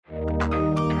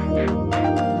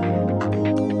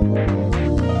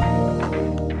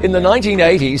In the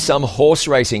 1980s, some horse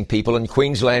racing people in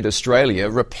Queensland, Australia,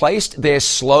 replaced their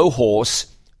slow horse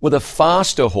with a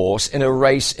faster horse in a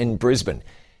race in Brisbane.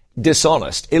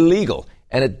 Dishonest, illegal,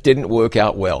 and it didn't work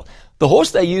out well. The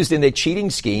horse they used in their cheating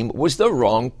scheme was the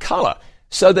wrong colour,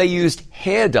 so they used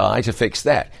hair dye to fix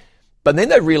that. But then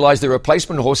they realised the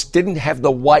replacement horse didn't have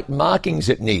the white markings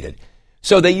it needed,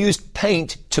 so they used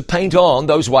paint to paint on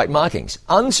those white markings.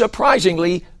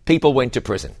 Unsurprisingly, people went to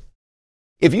prison.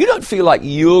 If you don't feel like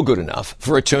you're good enough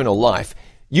for eternal life,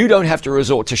 you don't have to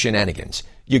resort to shenanigans.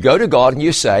 You go to God and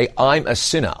you say, I'm a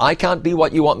sinner. I can't be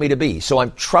what you want me to be. So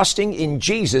I'm trusting in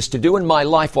Jesus to do in my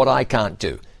life what I can't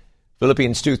do.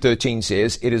 Philippians 2:13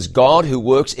 says, it is God who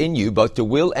works in you both to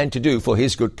will and to do for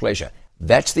his good pleasure.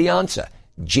 That's the answer.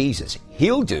 Jesus.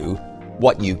 He'll do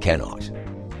what you cannot.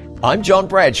 I'm John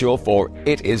Bradshaw for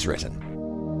It Is Written.